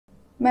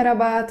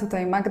Merhaba,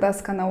 tutaj Magda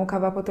z kanału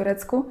Kawa po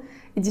turecku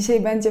i dzisiaj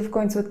będzie w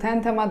końcu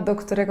ten temat, do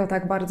którego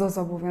tak bardzo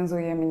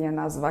zobowiązuje mnie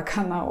nazwa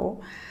kanału.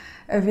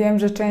 Wiem,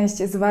 że część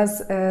z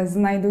Was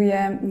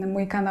znajduje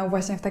mój kanał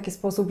właśnie w taki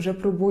sposób, że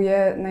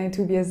próbuje na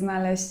YouTubie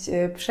znaleźć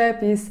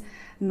przepis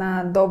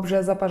na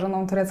dobrze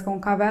zaparzoną turecką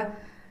kawę.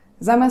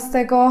 Zamiast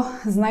tego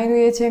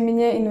znajdujecie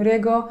mnie i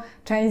Nuriego.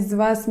 Część z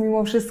Was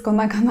mimo wszystko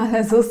na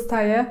kanale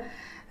zostaje,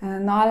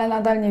 no ale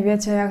nadal nie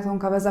wiecie, jak tą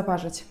kawę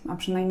zaparzyć, a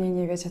przynajmniej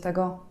nie wiecie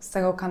tego z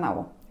tego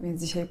kanału.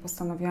 Więc dzisiaj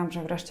postanowiłam,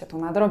 że wreszcie to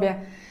nadrobię.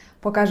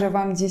 Pokażę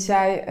Wam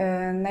dzisiaj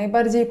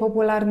najbardziej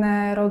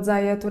popularne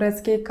rodzaje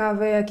tureckiej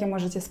kawy, jakie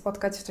możecie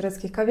spotkać w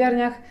tureckich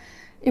kawiarniach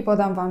i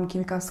podam Wam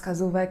kilka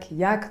wskazówek,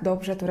 jak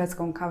dobrze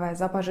turecką kawę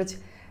zaparzyć,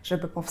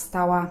 żeby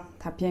powstała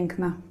ta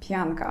piękna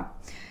pianka.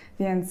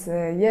 Więc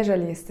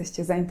jeżeli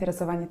jesteście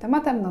zainteresowani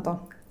tematem, no to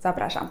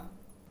zapraszam.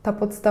 Ta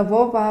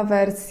podstawowa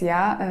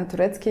wersja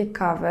tureckiej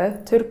kawy,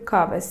 Türk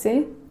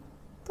kahvesi,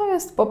 to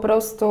jest po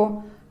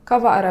prostu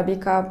kawa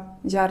arabika.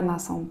 Ziarna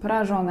są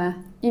prażone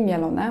i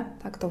mielone,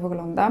 tak to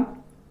wygląda.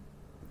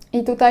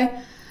 I tutaj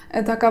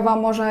ta kawa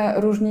może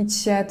różnić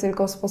się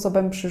tylko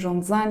sposobem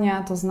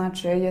przyrządzania, to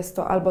znaczy jest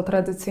to albo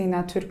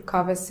tradycyjna Türk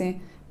kahvesi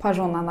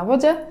parzona na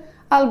wodzie,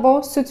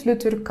 albo sütlü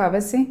Türk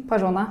kahvesi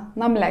parzona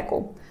na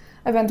mleku.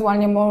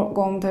 Ewentualnie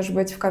mogą też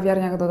być w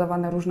kawiarniach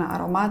dodawane różne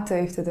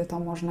aromaty i wtedy to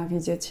można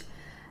widzieć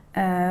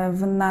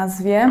w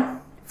nazwie,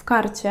 w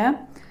karcie.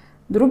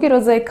 Drugi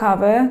rodzaj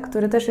kawy,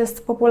 który też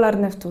jest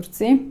popularny w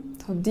Turcji,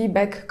 to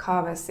dibek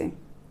kahvesi.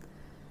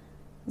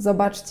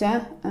 Zobaczcie,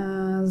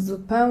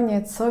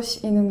 zupełnie coś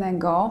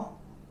innego,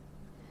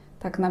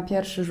 tak na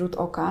pierwszy rzut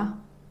oka.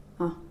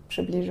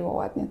 Przybliżyło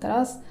ładnie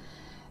teraz.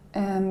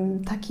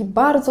 Taki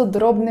bardzo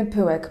drobny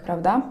pyłek,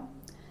 prawda?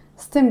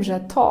 Z tym, że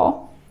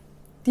to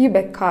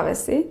dibek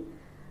kahvesi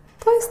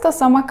to jest ta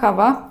sama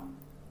kawa,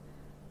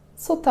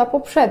 co ta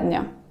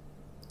poprzednia.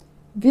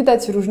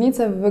 Widać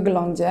różnicę w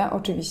wyglądzie,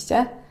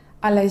 oczywiście,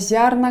 ale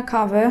ziarna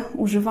kawy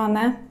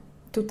używane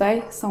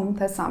tutaj są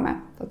te same.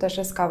 To też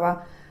jest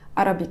kawa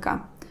arabika.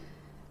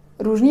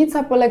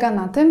 Różnica polega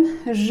na tym,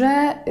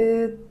 że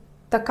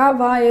ta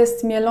kawa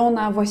jest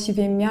mielona,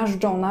 właściwie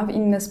miażdżona w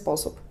inny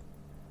sposób.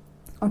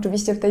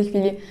 Oczywiście w tej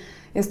chwili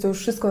jest to już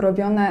wszystko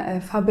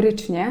robione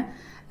fabrycznie,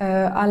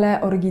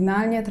 ale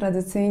oryginalnie,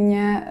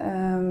 tradycyjnie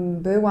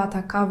była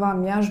ta kawa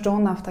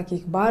miażdżona w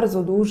takich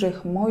bardzo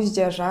dużych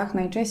moździerzach,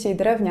 najczęściej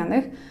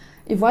drewnianych,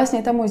 i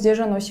właśnie te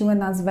moździerze nosiły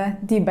nazwę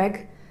dibek,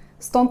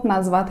 stąd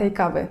nazwa tej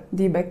kawy,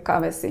 dibek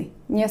kahvesi.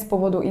 Nie z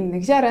powodu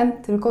innych ziaren,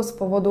 tylko z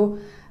powodu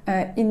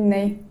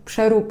innej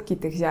przeróbki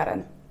tych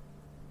ziaren.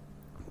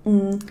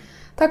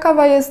 Ta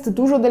kawa jest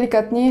dużo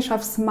delikatniejsza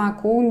w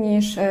smaku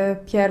niż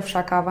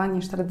pierwsza kawa,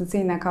 niż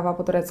tradycyjna kawa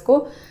po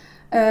turecku.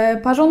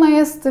 Parzona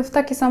jest w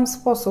taki sam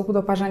sposób,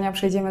 do parzenia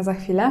przejdziemy za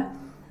chwilę,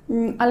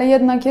 ale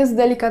jednak jest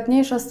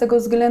delikatniejsza z tego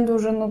względu,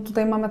 że no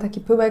tutaj mamy taki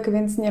pyłek,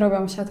 więc nie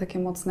robią się takie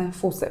mocne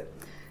fusy.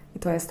 I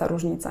to jest ta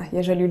różnica.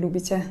 Jeżeli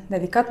lubicie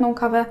delikatną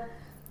kawę,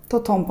 to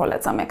tą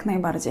polecam jak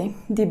najbardziej.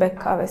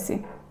 Dibek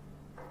kahvesi.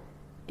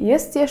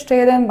 Jest jeszcze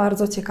jeden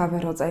bardzo ciekawy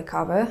rodzaj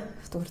kawy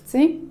w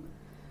Turcji.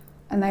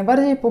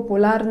 Najbardziej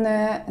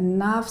popularny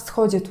na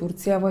wschodzie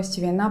Turcji, a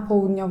właściwie na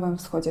południowym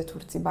wschodzie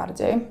Turcji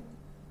bardziej.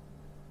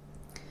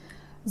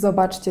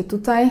 Zobaczcie,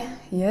 tutaj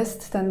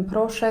jest ten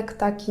proszek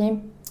taki,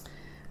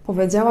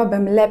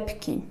 powiedziałabym,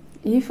 lepki.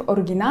 I w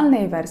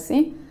oryginalnej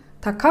wersji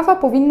ta kawa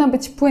powinna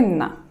być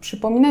płynna,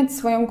 przypominać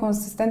swoją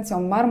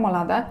konsystencją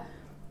marmoladę,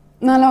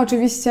 no ale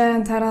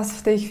oczywiście teraz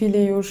w tej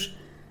chwili już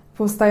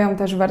powstają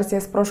też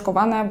wersje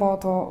sproszkowane, bo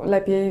to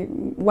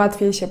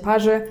łatwiej się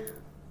parzy,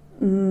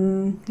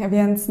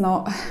 więc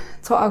no,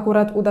 co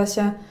akurat uda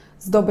się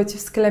zdobyć w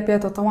sklepie,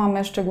 to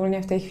mamy,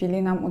 szczególnie w tej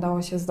chwili nam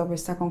udało się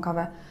zdobyć taką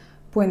kawę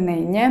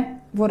płynnej nie.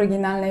 W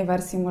oryginalnej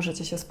wersji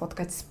możecie się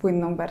spotkać z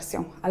płynną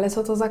wersją. Ale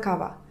co to za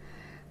kawa?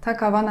 Ta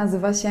kawa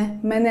nazywa się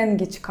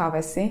menengiç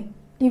kahvesi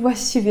i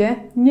właściwie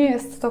nie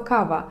jest to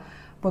kawa,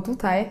 bo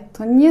tutaj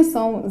to nie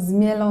są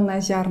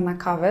zmielone ziarna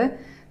kawy,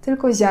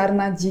 tylko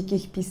ziarna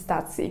dzikich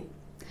pistacji.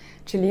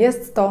 Czyli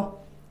jest to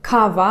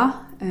kawa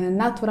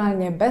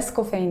naturalnie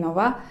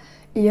bezkofeinowa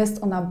i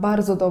jest ona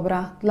bardzo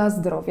dobra dla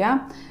zdrowia,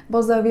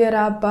 bo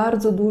zawiera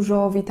bardzo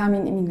dużo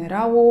witamin i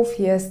minerałów,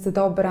 jest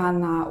dobra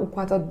na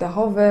układ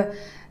oddechowy,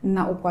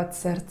 na układ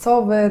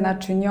sercowy,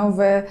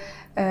 naczyniowy,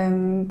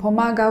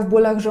 pomaga w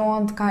bólach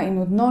żołądka i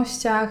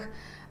nudnościach,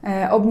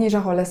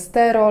 obniża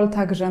cholesterol,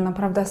 także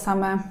naprawdę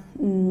same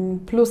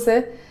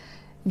plusy.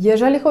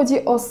 Jeżeli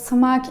chodzi o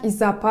smak i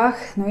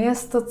zapach, no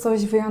jest to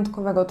coś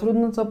wyjątkowego,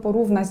 trudno to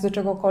porównać do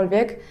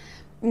czegokolwiek.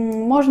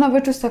 Można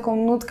wyczuć taką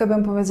nutkę,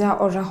 bym powiedziała,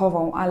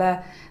 orzechową, ale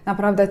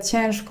naprawdę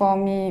ciężko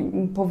mi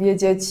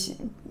powiedzieć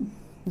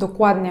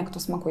dokładnie, jak to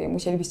smakuje.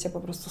 Musielibyście po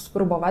prostu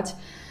spróbować.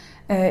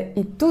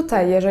 I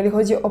tutaj, jeżeli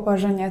chodzi o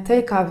parzenie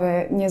tej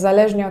kawy,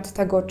 niezależnie od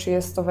tego, czy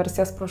jest to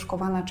wersja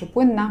sproszkowana, czy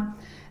płynna,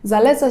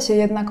 zaleca się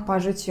jednak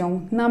parzyć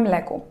ją na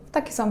mleku. W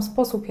taki sam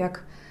sposób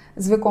jak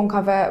zwykłą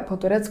kawę po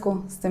turecku,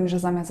 z tym, że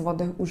zamiast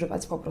wody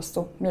używać po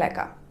prostu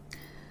mleka.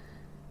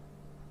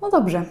 No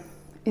dobrze,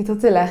 i to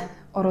tyle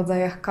o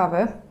rodzajach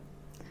kawy.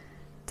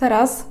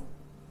 Teraz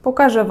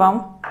pokażę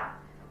Wam,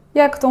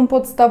 jak tą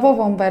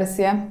podstawową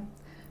wersję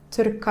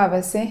Türk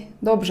kahvesi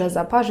dobrze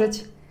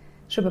zaparzyć,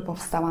 żeby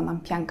powstała nam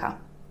pianka.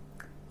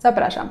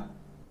 Zapraszam.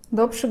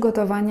 Do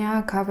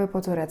przygotowania kawy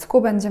po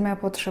turecku będziemy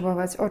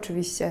potrzebować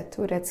oczywiście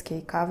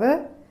tureckiej kawy,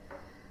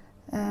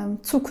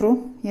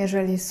 cukru,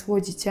 jeżeli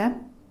słodzicie,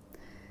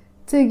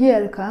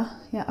 tygielka.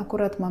 Ja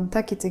akurat mam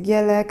taki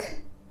tygielek,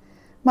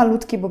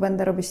 malutki, bo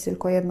będę robić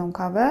tylko jedną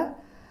kawę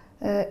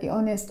i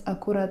on jest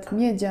akurat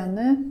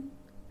miedziany.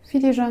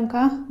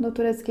 Filiżanka do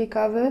tureckiej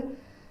kawy,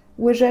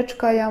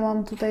 łyżeczka, ja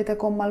mam tutaj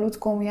taką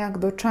malutką jak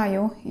do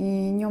czaju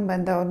i nią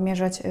będę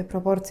odmierzać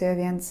proporcje,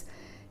 więc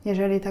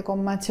jeżeli taką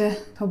macie,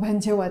 to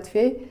będzie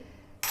łatwiej.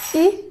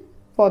 I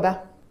woda.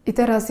 I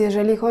teraz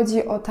jeżeli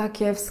chodzi o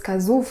takie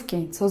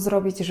wskazówki, co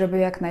zrobić, żeby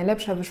jak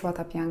najlepsza wyszła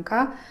ta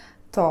pianka,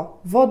 to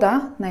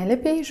woda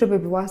najlepiej, żeby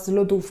była z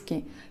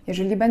lodówki.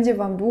 Jeżeli będzie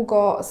Wam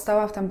długo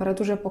stała w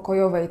temperaturze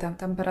pokojowej, ta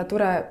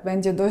temperatura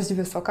będzie dość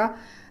wysoka,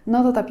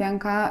 no to ta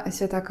pianka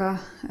się taka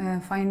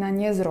fajna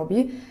nie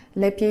zrobi.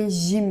 Lepiej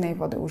zimnej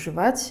wody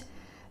używać.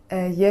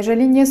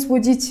 Jeżeli nie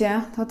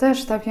słodzicie, to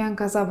też ta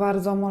pianka za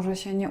bardzo może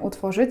się nie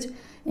utworzyć.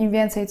 Im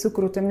więcej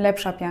cukru, tym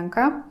lepsza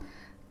pianka.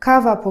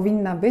 Kawa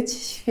powinna być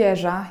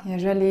świeża.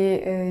 Jeżeli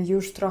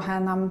już trochę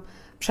nam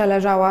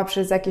przeleżała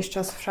przez jakiś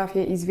czas w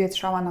szafie i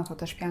zwietrzała, no to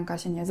też pianka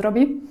się nie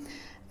zrobi.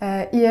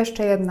 I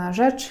jeszcze jedna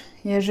rzecz.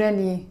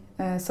 Jeżeli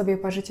sobie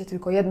parzycie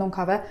tylko jedną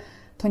kawę,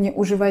 to nie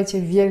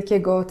używajcie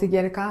wielkiego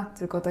tygielka,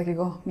 tylko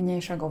takiego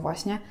mniejszego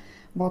właśnie,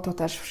 bo to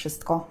też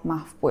wszystko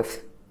ma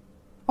wpływ.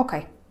 Ok,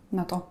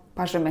 no to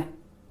parzymy.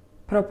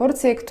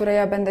 Proporcje, które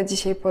ja będę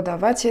dzisiaj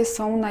podawać,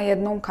 są na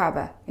jedną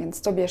kawę,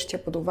 więc to bierzcie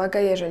pod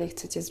uwagę. Jeżeli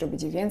chcecie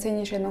zrobić więcej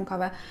niż jedną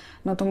kawę,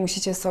 no to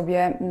musicie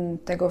sobie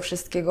tego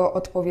wszystkiego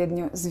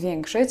odpowiednio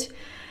zwiększyć.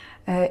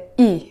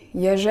 I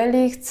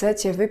jeżeli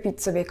chcecie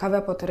wypić sobie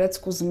kawę po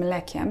turecku z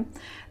mlekiem,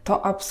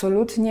 to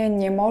absolutnie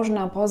nie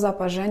można po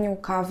zaparzeniu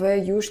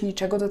kawy już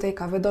niczego do tej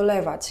kawy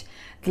dolewać.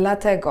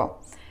 Dlatego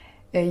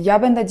ja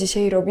będę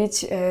dzisiaj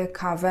robić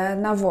kawę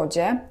na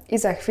wodzie i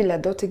za chwilę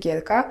do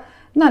tygielka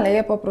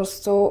naleję po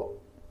prostu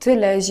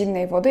tyle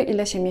zimnej wody,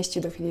 ile się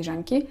mieści do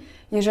filiżanki.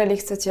 Jeżeli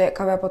chcecie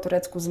kawę po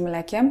turecku z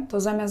mlekiem,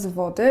 to zamiast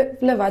wody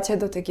wlewacie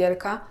do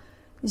tygielka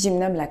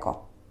zimne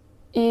mleko.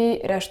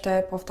 I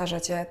resztę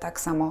powtarzacie tak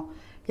samo,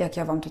 jak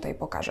ja Wam tutaj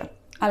pokażę.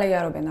 Ale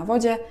ja robię na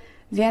wodzie,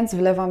 więc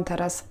wlewam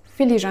teraz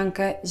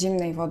filiżankę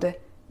zimnej wody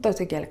do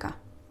tygielka.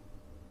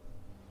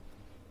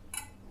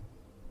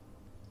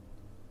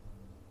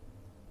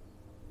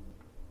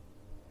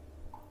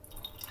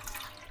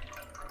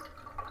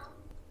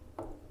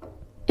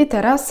 I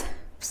teraz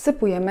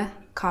wsypujemy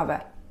kawę.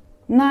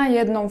 Na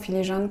jedną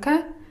filiżankę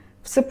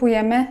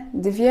wsypujemy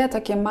 2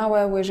 takie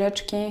małe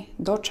łyżeczki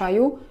do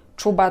czaju,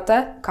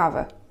 czubate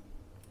kawy.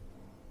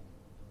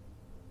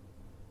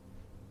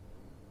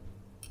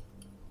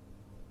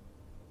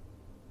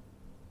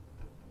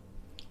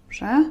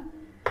 Dobrze.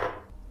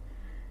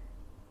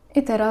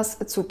 I teraz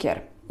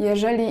cukier.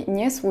 Jeżeli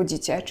nie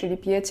słodzicie, czyli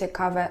pijecie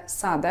kawę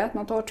sadę,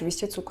 no to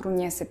oczywiście cukru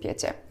nie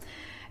sypiecie.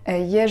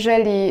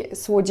 Jeżeli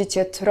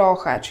słodzicie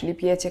trochę, czyli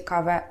pijecie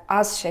kawę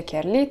az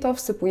şekerli, to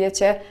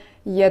wsypujecie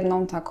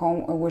jedną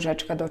taką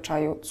łyżeczkę do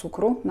czaju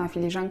cukru na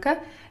filiżankę.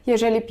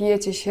 Jeżeli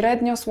pijecie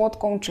średnio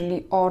słodką,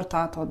 czyli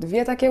orta, to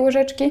 2 takie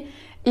łyżeczki.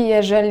 I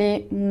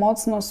jeżeli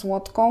mocno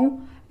słodką,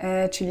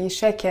 czyli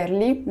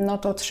şekerli, no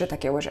to 3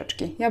 takie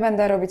łyżeczki. Ja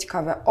będę robić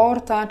kawę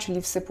orta,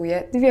 czyli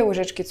wsypuję 2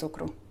 łyżeczki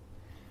cukru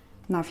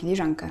na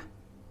filiżankę.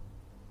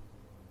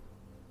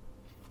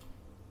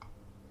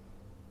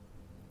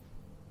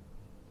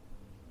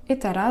 I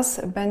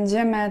teraz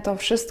będziemy to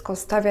wszystko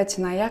stawiać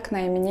na jak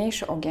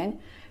najmniejszy ogień,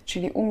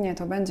 czyli u mnie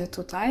to będzie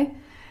tutaj.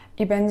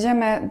 I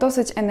będziemy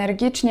dosyć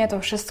energicznie to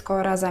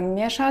wszystko razem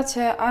mieszać,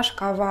 aż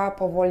kawa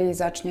powoli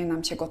zacznie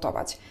nam się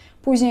gotować.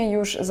 Później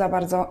już za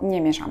bardzo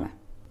nie mieszamy.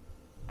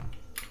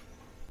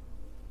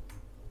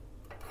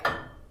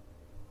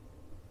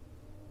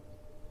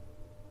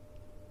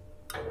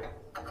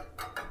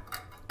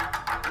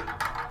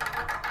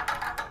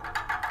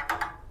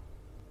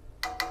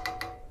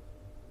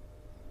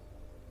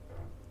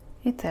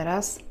 I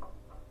teraz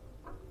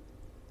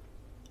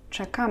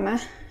czekamy,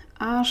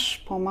 aż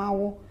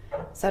pomału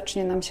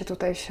zacznie nam się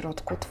tutaj w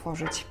środku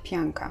tworzyć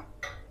pianka.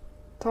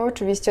 To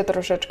oczywiście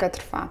troszeczkę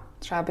trwa,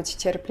 trzeba być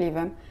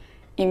cierpliwym.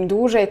 Im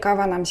dłużej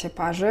kawa nam się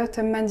parzy,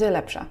 tym będzie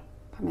lepsza.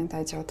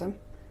 Pamiętajcie o tym.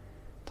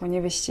 To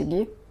nie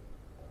wyścigi.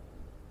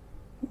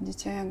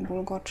 Widzicie, jak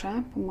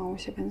bulgocze? Pomału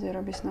się będzie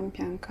robić nam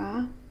pianka.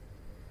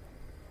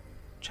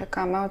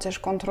 Czekamy, chociaż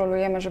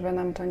kontrolujemy, żeby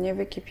nam to nie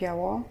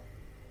wykipiało.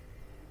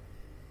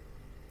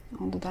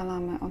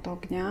 Oddalamy od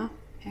ognia,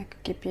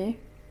 jak kipi.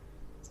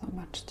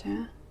 Zobaczcie.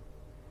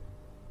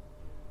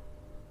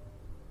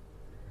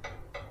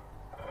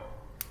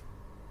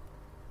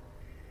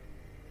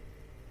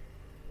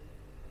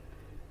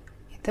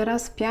 I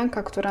teraz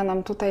pianka, która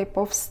nam tutaj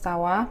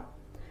powstała,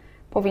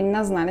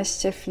 powinna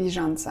znaleźć się w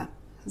filiżance.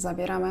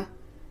 Zabieramy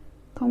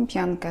tą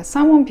piankę,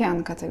 samą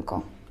piankę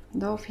tylko,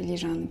 do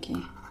filiżanki.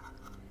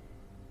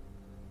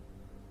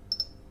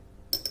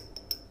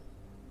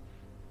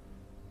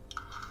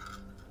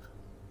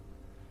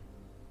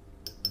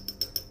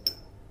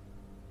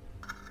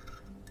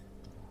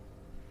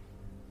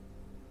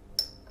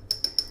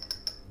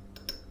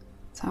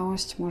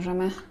 całość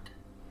możemy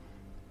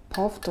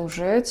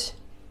powtórzyć.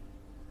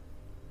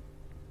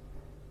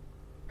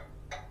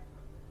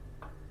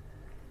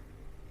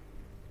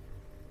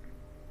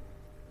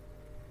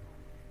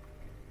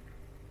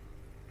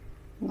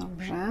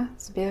 Dobrze,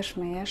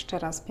 zbierzmy jeszcze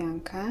raz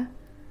piankę.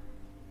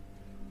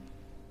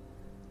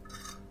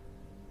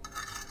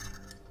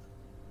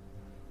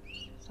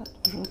 Za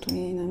dużo tu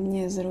jej nam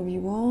nie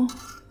zrobiło.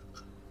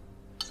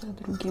 Za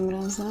drugim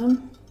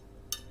razem.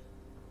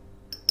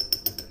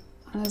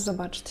 Ale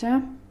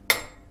zobaczcie.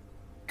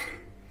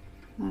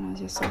 Na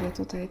razie sobie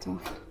tutaj to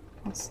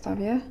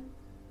odstawię.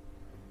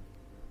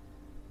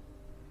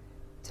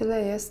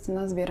 Tyle jest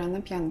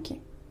nazbierane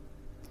pianki.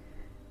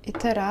 I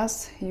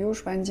teraz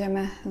już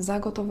będziemy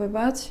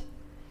zagotowywać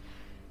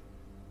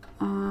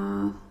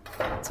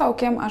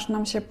całkiem, aż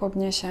nam się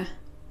podniesie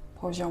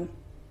poziom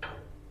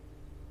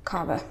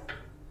kawy.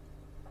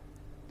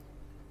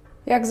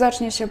 Jak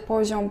zacznie się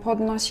poziom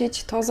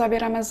podnosić, to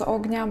zabieramy z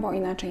ognia, bo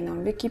inaczej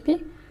nam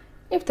wykipi.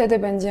 I wtedy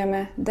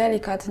będziemy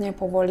delikatnie,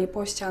 powoli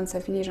po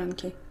ściance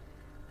filiżanki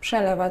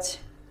przelewać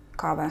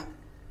kawę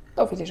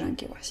do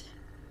filiżanki właśnie.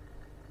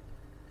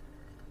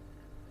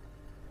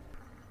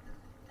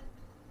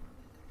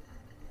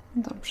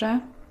 Dobrze,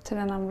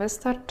 tyle nam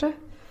wystarczy.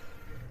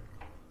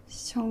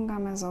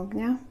 Ściągamy z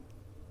ognia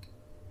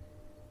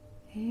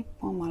i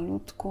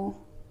pomalutku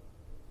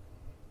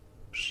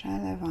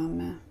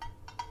przelewamy.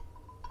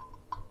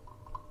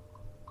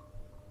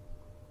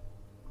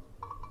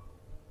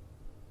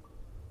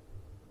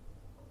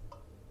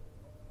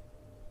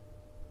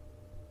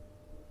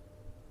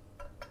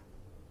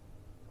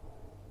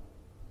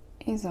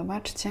 I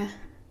zobaczcie,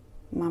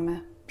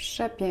 mamy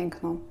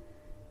przepiękną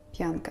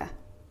piankę.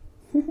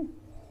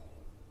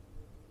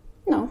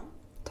 No,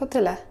 to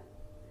tyle,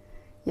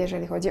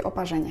 jeżeli chodzi o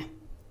parzenie.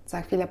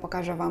 Za chwilę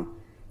pokażę Wam,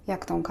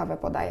 jak tą kawę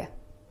podaję.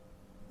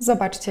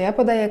 Zobaczcie, ja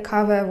podaję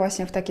kawę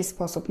właśnie w taki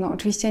sposób. No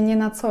oczywiście nie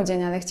na co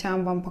dzień, ale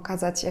chciałam Wam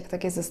pokazać, jak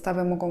takie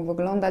zestawy mogą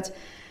wyglądać.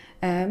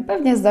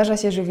 Pewnie zdarza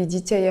się, że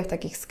widzicie je w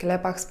takich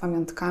sklepach z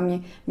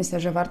pamiątkami. Myślę,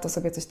 że warto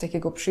sobie coś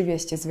takiego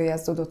przywieźć z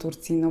wyjazdu do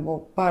Turcji, no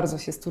bo bardzo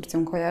się z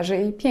Turcją kojarzy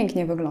i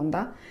pięknie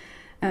wygląda.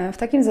 W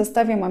takim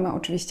zestawie mamy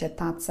oczywiście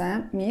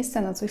tacę,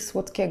 miejsce na coś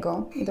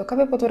słodkiego i do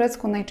kawy po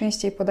turecku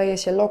najczęściej podaje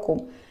się lokum,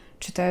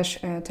 czy też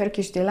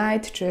Turkish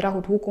Delight, czy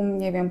rahut łukum,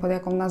 nie wiem pod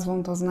jaką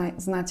nazwą to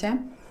znacie.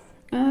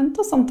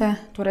 To są te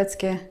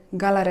tureckie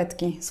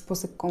galaretki z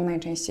posypką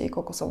najczęściej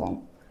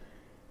kokosową.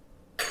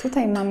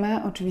 Tutaj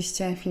mamy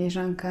oczywiście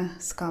filiżankę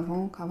z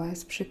kawą, kawa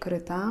jest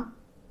przykryta.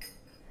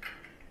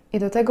 I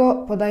do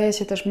tego podaje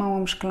się też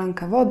małą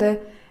szklankę wody,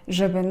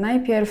 żeby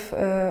najpierw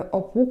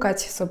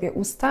opłukać sobie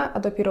usta, a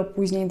dopiero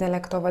później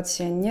delektować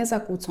się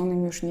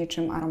niezakłóconym już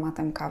niczym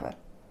aromatem kawy.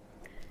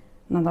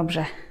 No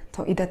dobrze,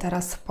 to idę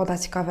teraz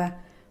podać kawę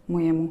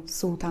mojemu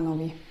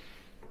sułtanowi.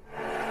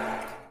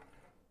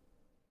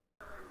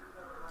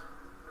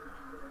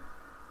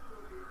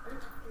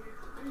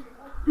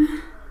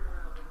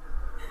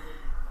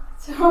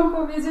 Chciałam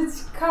powiedzieć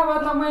kawa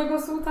dla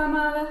mojego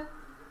sułtana, ale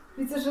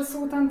widzę, że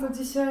sułtan to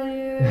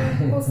dzisiaj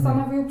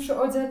postanowił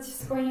przyodziać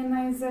swoje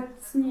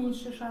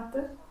najzacniejsze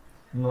szaty.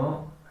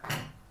 No.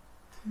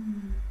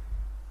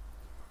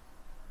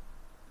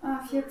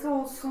 Afiyet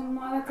olsun,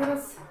 no ale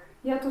teraz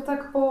ja to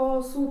tak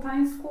po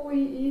sułtańsku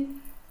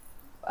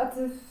a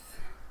ty...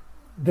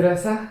 W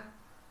dresach?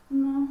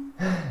 No.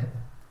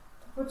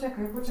 To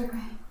poczekaj.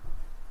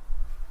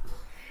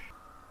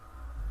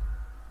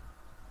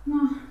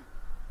 No.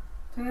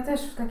 To ja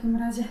też w takim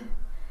razie.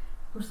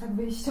 Już tak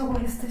wyjściowo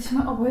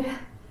jesteśmy oboje.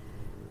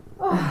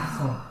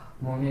 Co?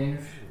 Mogę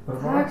już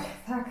próbować?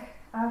 Tak.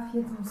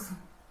 Afiyet olsun.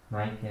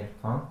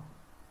 Najpierw to.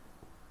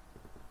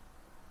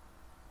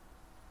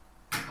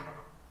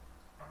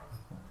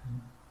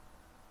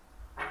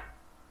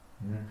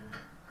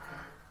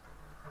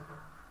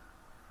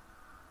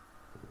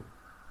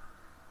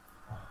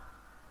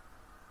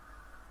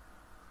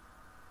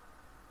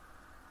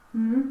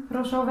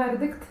 Proszę o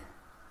werdykt.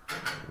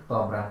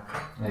 Dobra.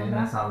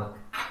 Na salę.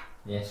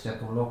 Jeszcze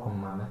tu lokum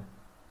mamy.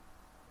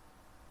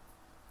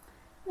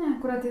 Nie,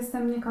 akurat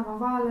jestem nie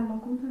kawowa, ale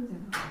lokum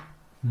będziemy.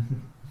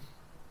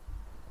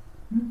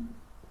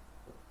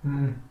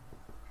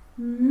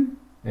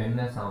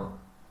 Na salę.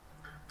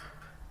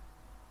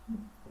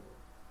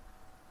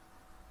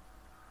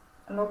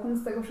 Lokum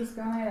z tego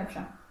wszystkiego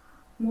najlepsze.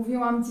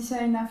 Mówiłam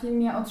dzisiaj na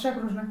filmie o 3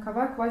 różnych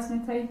kawach, właśnie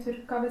tej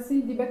Türk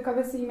kawesi, dibek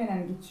kawesi i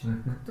menengiç,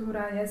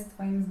 która jest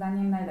Twoim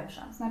zdaniem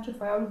najlepsza, znaczy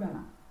Twoja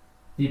ulubiona.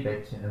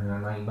 Dibek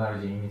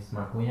najbardziej mi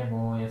smakuje,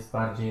 bo jest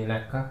bardziej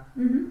lekka.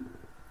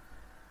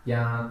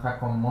 Ja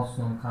taką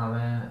mocną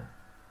kawę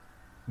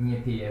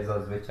nie piję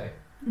zazwyczaj.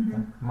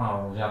 Tak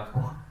mało,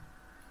 rzadko.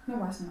 No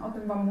właśnie, o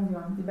tym Wam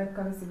mówiłam. Dibek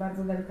kawesi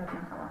bardzo delikatna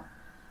kawa.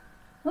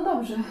 No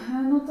dobrze,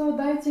 no to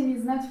dajcie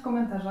mi znać w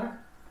komentarzach,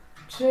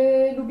 czy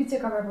lubicie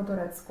kawę po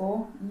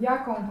turecku,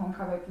 jaką tą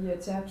kawę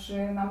pijecie,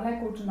 czy na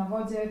mleku, czy na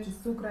wodzie, czy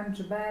z cukrem,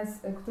 czy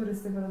bez, który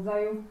z tych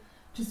rodzajów.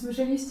 Czy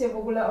słyszeliście w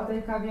ogóle o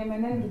tej kawie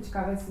menengiç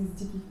kawesi z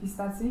dzikich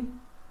pistacji?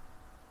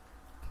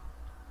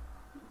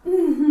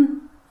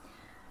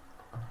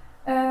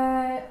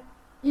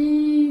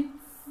 I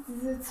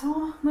co?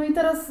 No i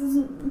teraz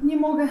nie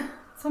mogę.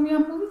 Co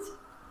miałam mówić?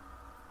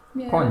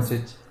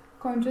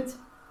 Kończyć.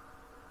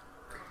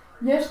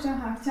 Jeszcze,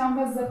 chciałam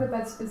Was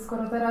zapytać,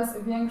 skoro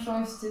teraz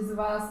większość z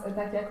Was,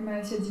 tak jak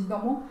my, siedzi w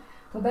domu,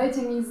 to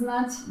dajcie mi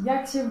znać,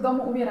 jak się w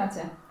domu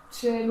ubieracie.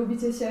 Czy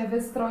lubicie się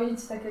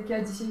wystroić, tak jak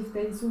ja dzisiaj w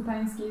tej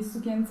sułtańskiej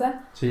sukience?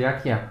 Czy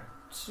jak ja?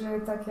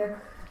 Czy tak jak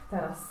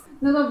teraz?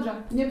 No dobrze,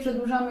 nie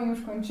przedłużamy,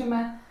 już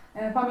kończymy.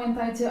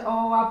 Pamiętajcie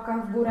o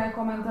łapkach w górę,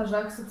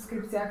 komentarzach,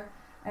 subskrypcjach,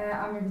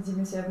 a my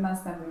widzimy się w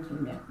następnym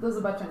filmie. Do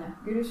zobaczenia.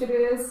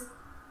 Görüşürüz.